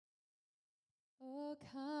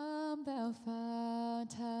Come, thou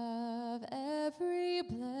fount of every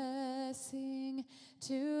blessing,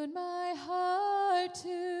 tune my heart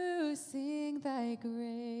to sing thy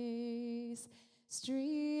grace.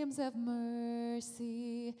 Streams of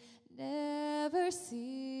mercy, never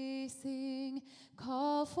ceasing,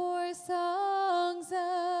 call for songs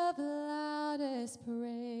of loudest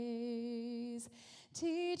praise.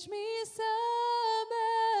 Teach me some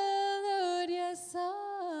melodious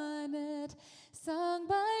sonnet, sung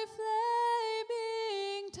by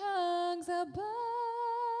flaming tongues above.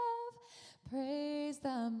 Praise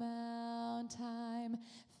the mount I'm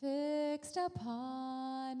fixed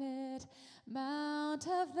upon it, mount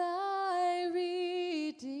of thy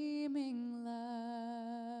redeeming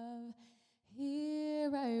love. Here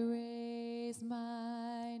I raise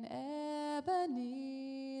mine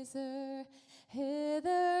Ebenezer,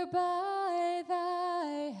 hither by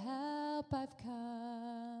thy help I've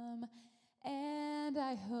come, and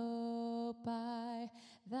I hope by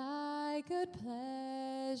thy good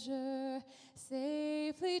pleasure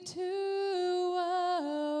safely to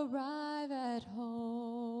arrive at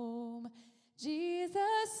home.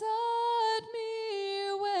 Jesus sought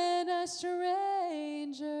me when a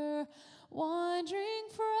stranger, wandering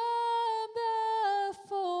from the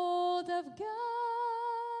fold of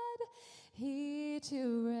God, he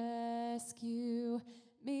to rescue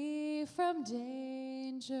me from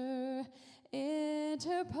danger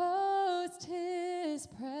interposed his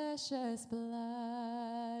precious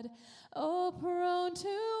blood. Oh, prone to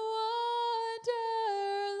wander,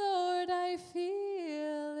 Lord, I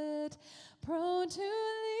feel it, prone to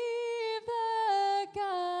leave the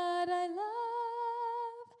God I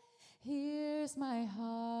love. Here's my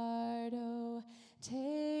heart, oh,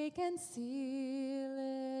 take and seal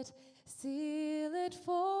it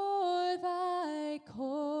for thy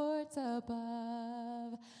courts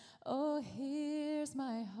above. Oh, here's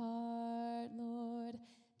my heart, Lord,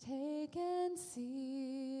 take and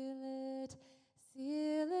seal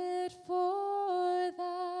it for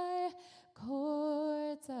thy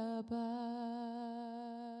courts above.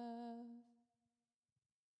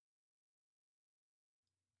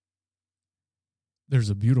 There's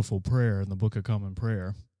a beautiful prayer in the Book of Common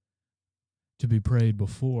Prayer to be prayed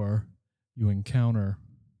before you encounter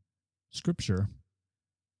Scripture.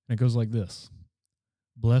 And it goes like this.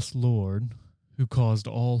 Bless Lord, who caused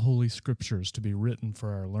all holy Scriptures to be written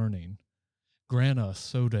for our learning. Grant us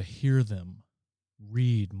so to hear them,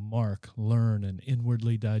 read, mark, learn, and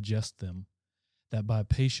inwardly digest them, that by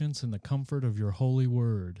patience and the comfort of your holy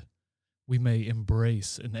word, we may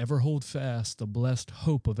embrace and ever hold fast the blessed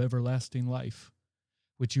hope of everlasting life,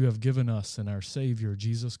 which you have given us in our Savior,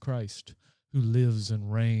 Jesus Christ, who lives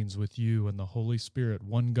and reigns with you and the Holy Spirit,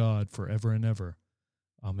 one God, forever and ever.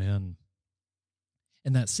 Amen.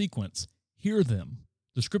 In that sequence, hear them.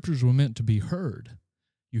 The Scriptures were meant to be heard.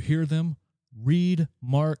 You hear them, read,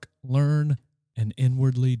 mark, learn, and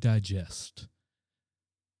inwardly digest.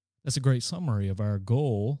 That's a great summary of our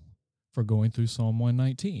goal for going through Psalm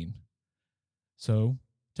 119. So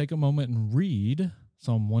take a moment and read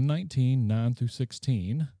Psalm 119, 9 through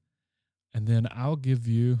 16, and then I'll give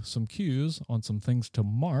you some cues on some things to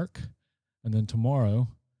mark, and then tomorrow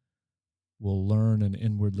we'll learn and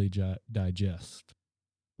inwardly digest.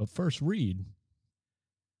 But first read,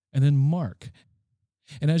 and then mark.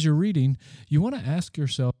 And as you're reading, you want to ask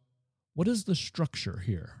yourself, what is the structure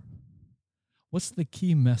here? What's the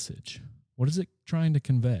key message? What is it trying to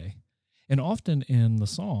convey? And often in the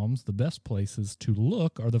Psalms, the best places to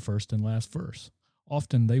look are the first and last verse.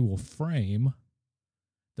 Often they will frame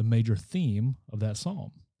the major theme of that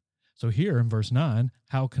psalm. So here in verse 9,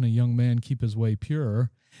 how can a young man keep his way pure?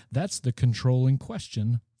 That's the controlling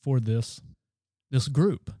question for this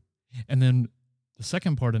group. And then the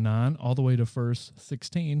second part of 9, all the way to verse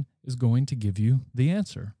 16, is going to give you the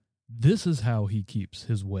answer. This is how he keeps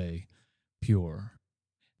his way pure.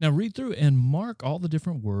 Now read through and mark all the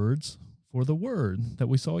different words for the word that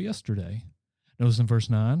we saw yesterday. Notice in verse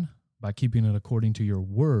 9, by keeping it according to your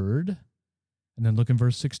word. And then look in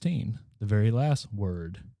verse 16, the very last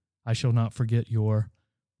word. I shall not forget your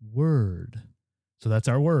word. So that's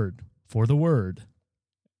our word, for the word.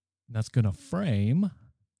 And that's going to frame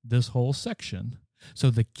this whole section. So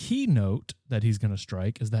the key note that he's going to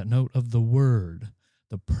strike is that note of the word,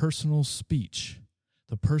 the personal speech,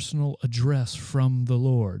 the personal address from the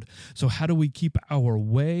Lord. So how do we keep our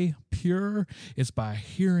way pure? It's by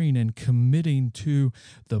hearing and committing to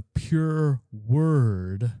the pure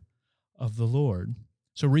word of the Lord.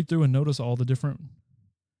 So read through and notice all the different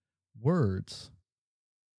words.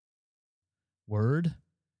 Word,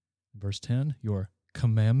 verse 10, your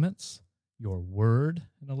commandments, your word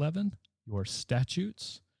in 11, your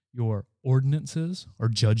statutes, your ordinances or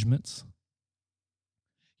judgments,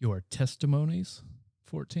 your testimonies,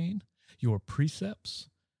 14, your precepts,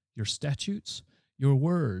 your statutes, your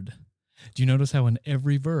word. Do you notice how in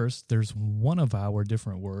every verse there's one of our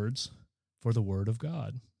different words for the word of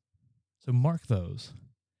God? So mark those.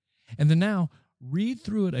 And then now read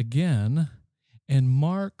through it again and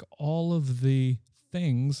mark all of the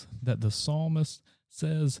things that the psalmist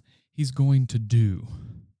says he's going to do.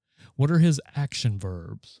 What are his action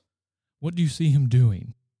verbs? What do you see him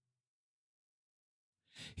doing?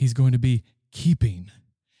 He's going to be keeping.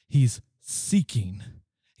 He's seeking.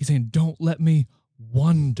 He's saying, don't let me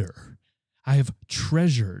wander. I have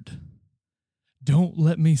treasured. Don't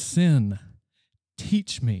let me sin.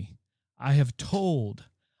 Teach me. I have told.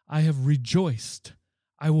 I have rejoiced.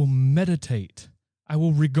 I will meditate. I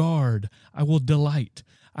will regard. I will delight.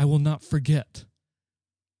 I will not forget.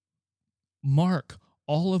 Mark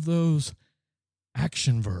all of those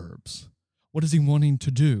action verbs. What is he wanting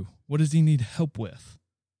to do? What does he need help with?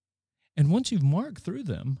 And once you've marked through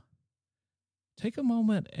them, take a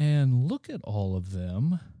moment and look at all of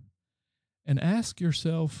them and ask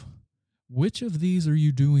yourself, which of these are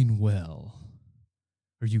you doing well?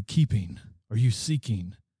 Are you keeping? Are you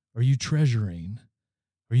seeking? Are you treasuring?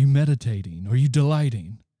 Are you meditating? Are you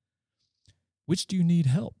delighting? Which do you need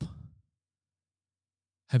help?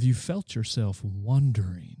 Have you felt yourself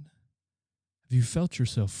wandering? Have you felt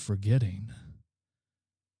yourself forgetting?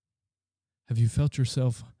 Have you felt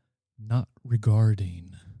yourself not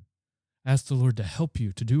regarding? Ask the Lord to help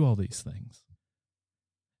you to do all these things.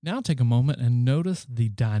 Now take a moment and notice the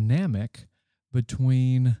dynamic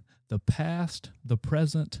between the past, the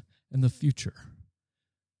present, and the future.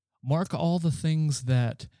 Mark all the things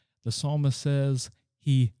that the psalmist says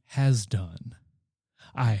he has done.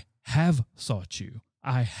 I have sought you.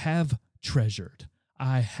 I have treasured.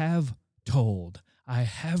 I have told. I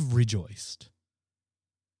have rejoiced.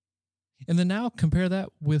 And then now compare that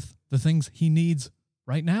with the things he needs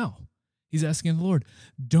right now. He's asking the Lord,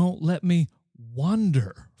 don't let me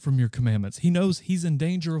wander from your commandments. He knows he's in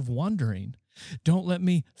danger of wandering. Don't let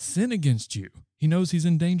me sin against you. He knows he's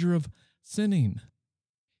in danger of sinning.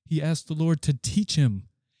 He asked the Lord to teach him.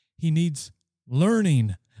 He needs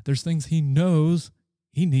learning. There's things he knows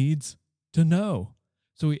he needs to know.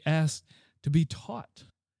 So he asks to be taught.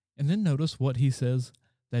 And then notice what he says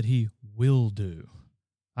that he will do.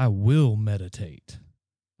 I will meditate.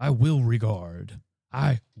 I will regard.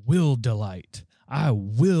 I will delight. I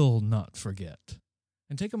will not forget.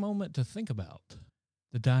 And take a moment to think about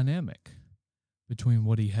the dynamic between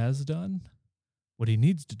what he has done, what he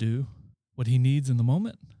needs to do, what he needs in the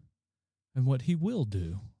moment, and what he will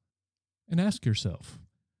do. And ask yourself,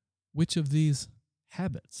 which of these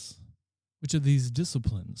habits, which of these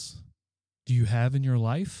disciplines do you have in your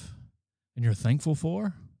life and you're thankful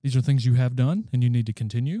for? These are things you have done and you need to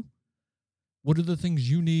continue. What are the things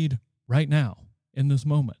you need right now in this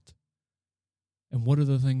moment? And what are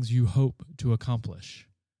the things you hope to accomplish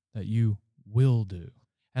that you will do?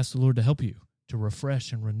 Ask the Lord to help you to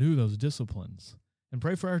refresh and renew those disciplines. And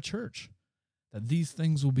pray for our church that these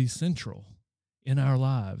things will be central in our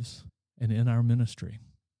lives and in our ministry.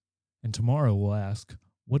 And tomorrow we'll ask,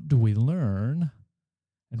 what do we learn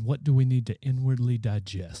and what do we need to inwardly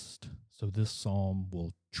digest so this psalm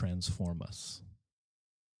will transform us?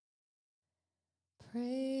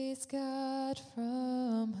 Praise God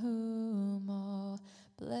from whom all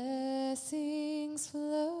blessings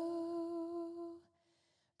flow.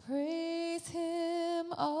 Praise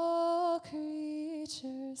him, all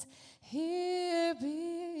creatures here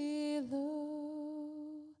below.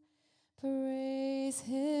 Praise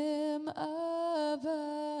him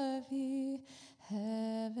above, ye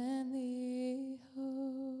heavenly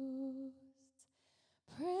hosts.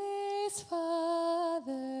 Praise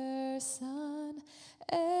Father, Son,